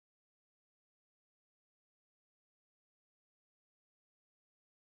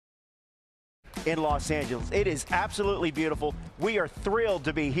in Los Angeles. It is absolutely beautiful. We are thrilled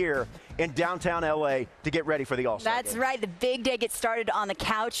to be here in downtown LA to get ready for the All-Star That's game. right. The big day gets started on the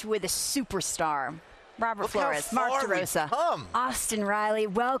couch with a superstar. Robert Flores, Mark DeRosa, Austin Riley,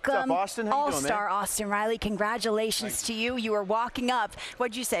 welcome. What's up, Austin? How you doing, man? All-Star Austin Riley, congratulations to you. You were walking up.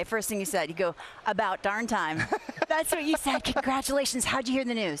 What'd you say? First thing you said, you go, about darn time. That's what you said. Congratulations. How'd you hear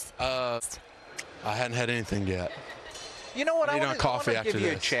the news? I hadn't had anything yet. You know what? I want to give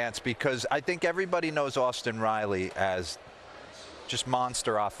you a chance because I think everybody knows Austin Riley as just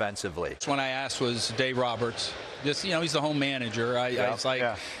monster offensively. When I asked was Dave Roberts. Just, you know, he's the home manager. I was like,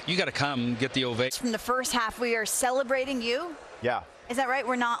 you got to come and get the ovation. From the first half, we are celebrating you. Yeah. Is that right?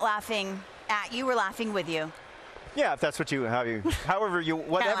 We're not laughing at you. We're laughing with you. Yeah, if that's what you have.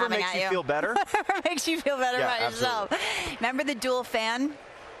 Whatever makes you feel better. Whatever makes you feel better about absolutely. yourself. Remember the dual fan?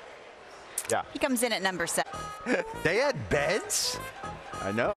 Yeah. He comes in at number 7. They had beds?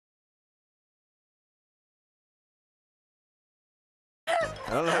 I know.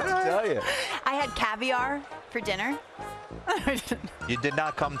 I don't know what to tell you. I had caviar for dinner. You did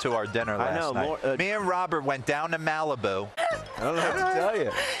not come to our dinner last night. Me and Robert went down to Malibu. I don't know what to tell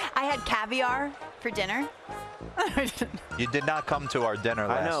you. I had caviar for dinner. You did not come to our dinner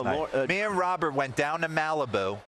last night. Me and Robert went down to Malibu.